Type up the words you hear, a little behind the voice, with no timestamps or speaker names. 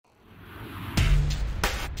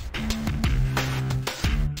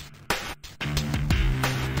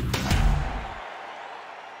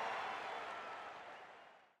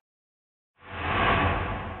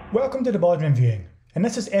Welcome to the Bosman Viewing, and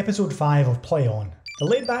this is episode 5 of Play On, the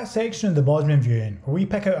laid back section of the Bosman Viewing, where we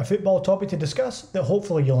pick out a football topic to discuss that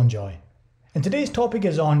hopefully you'll enjoy. And today's topic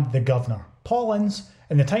is on the Governor, Paul Ince,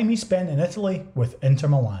 and the time he spent in Italy with Inter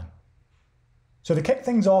Milan. So to kick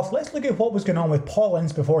things off, let's look at what was going on with Paul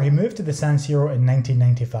Ince before he moved to the San Siro in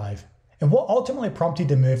 1995, and what ultimately prompted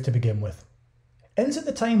the move to begin with. Ince at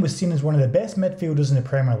the time was seen as one of the best midfielders in the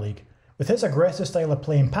Premier League. With his aggressive style of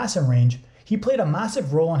play and passing range, he played a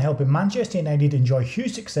massive role in helping Manchester United enjoy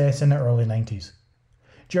huge success in the early 90s.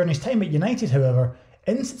 During his time at United, however,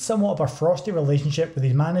 Ince had somewhat of a frosty relationship with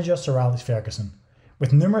his manager Sir Alex Ferguson,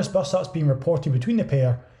 with numerous bust-ups being reported between the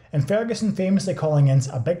pair, and Ferguson famously calling Ince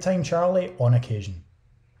a big-time Charlie on occasion.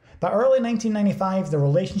 By early 1995, the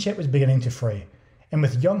relationship was beginning to fray, and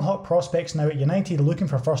with young hot prospects now at United looking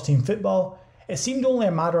for first-team football, it seemed only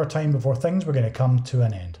a matter of time before things were going to come to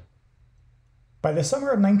an end. By the summer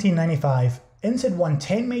of 1995, Ince had won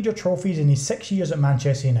 10 major trophies in his 6 years at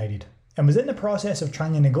Manchester United, and was in the process of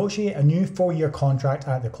trying to negotiate a new 4-year contract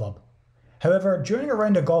at the club. However, during a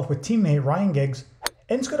round of golf with teammate Ryan Giggs,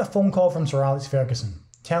 Ince got a phone call from Sir Alex Ferguson,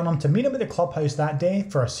 telling him to meet him at the clubhouse that day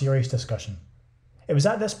for a serious discussion. It was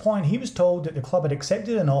at this point he was told that the club had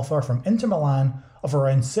accepted an offer from Inter Milan of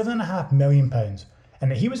around £7.5 million, and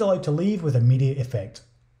that he was allowed to leave with immediate effect.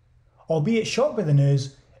 Albeit shocked by the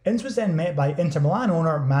news, Ince was then met by Inter Milan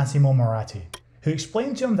owner Massimo Moratti, who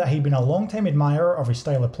explained to him that he'd been a long-time admirer of his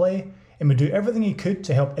style of play and would do everything he could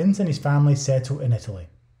to help Ince and his family settle in Italy.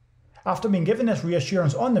 After being given this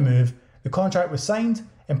reassurance on the move, the contract was signed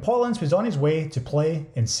and Paul Ince was on his way to play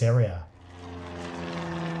in Serie A.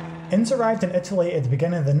 Ince arrived in Italy at the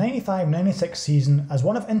beginning of the 95-96 season as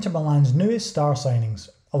one of Inter Milan's newest star signings,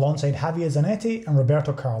 alongside Javier Zanetti and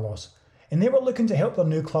Roberto Carlos, and they were looking to help their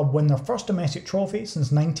new club win their first domestic trophy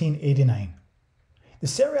since 1989. The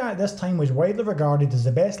Serie A at this time was widely regarded as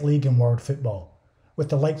the best league in world football, with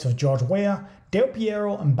the likes of George Weah, Del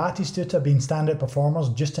Piero and Batistuta being standout performers,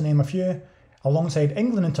 just to name a few, alongside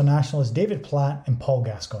England internationals David Platt and Paul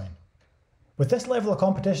Gascoigne. With this level of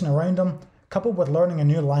competition around him, coupled with learning a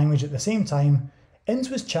new language at the same time, Ince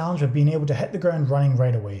was challenged with being able to hit the ground running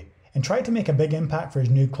right away and tried to make a big impact for his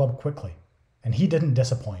new club quickly, and he didn't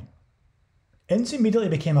disappoint. Ince immediately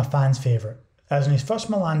became a fan's favourite, as in his first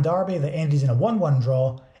Milan derby that ended in a 1-1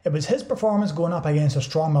 draw, it was his performance going up against a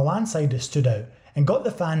strong Milan side that stood out and got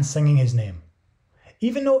the fans singing his name.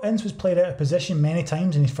 Even though Ince was played out of position many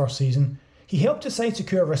times in his first season, he helped his side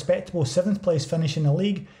secure a respectable 7th place finish in the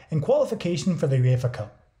league and qualification for the UEFA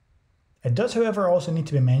Cup. It does however also need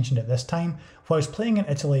to be mentioned at this time, whilst playing in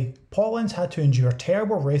Italy, Paul Ince had to endure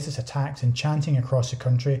terrible racist attacks and chanting across the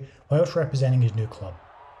country whilst representing his new club.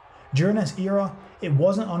 During this era, it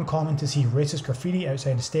wasn't uncommon to see racist graffiti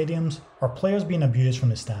outside the stadiums or players being abused from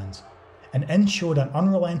the stands, and Ince showed an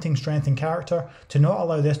unrelenting strength and character to not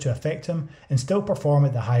allow this to affect him and still perform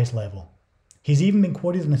at the highest level. He's even been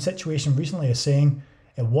quoted in a situation recently as saying,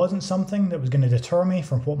 "It wasn't something that was going to deter me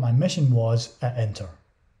from what my mission was at Inter."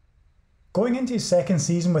 Going into his second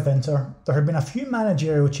season with Inter, there had been a few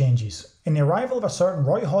managerial changes, and the arrival of a certain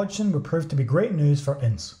Roy Hodgson would prove to be great news for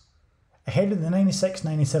Ince. Ahead of the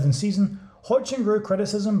 96-97 season, Hodgson grew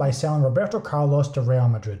criticism by selling Roberto Carlos to Real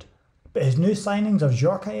Madrid, but his new signings of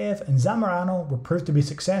Djorkaeff and Zamorano would prove to be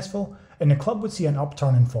successful, and the club would see an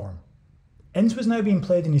upturn in form. Ince was now being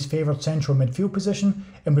played in his favoured central midfield position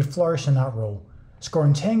and would flourish in that role,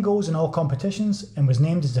 scoring 10 goals in all competitions and was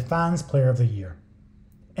named as the fans' player of the year.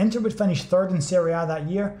 Inter would finish 3rd in Serie A that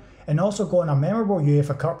year and also go on a memorable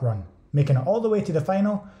UEFA Cup run, making it all the way to the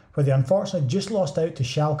final, where they unfortunately just lost out to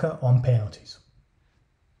Schalke on penalties.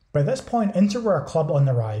 By this point, Inter were a club on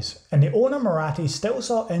the rise, and the owner Moratti still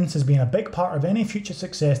saw Ince as being a big part of any future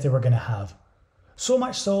success they were going to have. So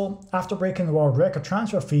much so, after breaking the world record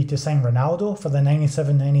transfer fee to sign Ronaldo for the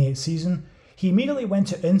 97-98 season, he immediately went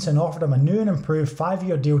to Ince and offered him a new and improved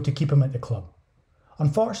 5-year deal to keep him at the club.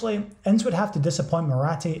 Unfortunately, Ince would have to disappoint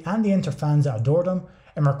Moratti and the Inter fans that adored him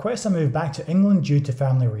and request a move back to England due to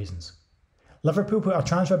family reasons. Liverpool put a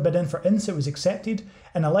transfer bid in for Ince that was accepted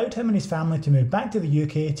and allowed him and his family to move back to the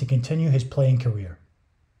UK to continue his playing career.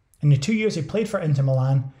 In the 2 years he played for Inter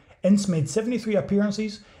Milan, Ince made 73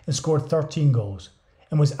 appearances and scored 13 goals,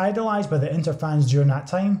 and was idolised by the Inter fans during that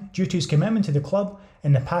time due to his commitment to the club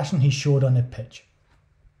and the passion he showed on the pitch.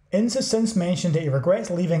 Ince has since mentioned that he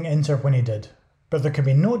regrets leaving Inter when he did, but there can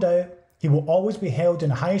be no doubt he will always be held in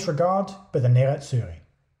the highest regard by the Nerazzurri.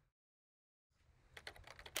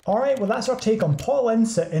 Alright, well that's our take on Paul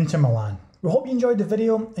Ince at Inter Milan. We hope you enjoyed the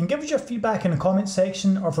video, and give us your feedback in the comments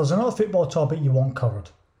section, or if there's another football topic you want covered.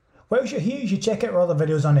 Whilst you're here, you should check out our other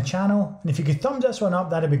videos on the channel, and if you could thumbs this one up,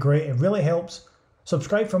 that'd be great, it really helps.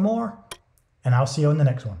 subscribe for more, and I'll see you on the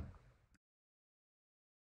next one.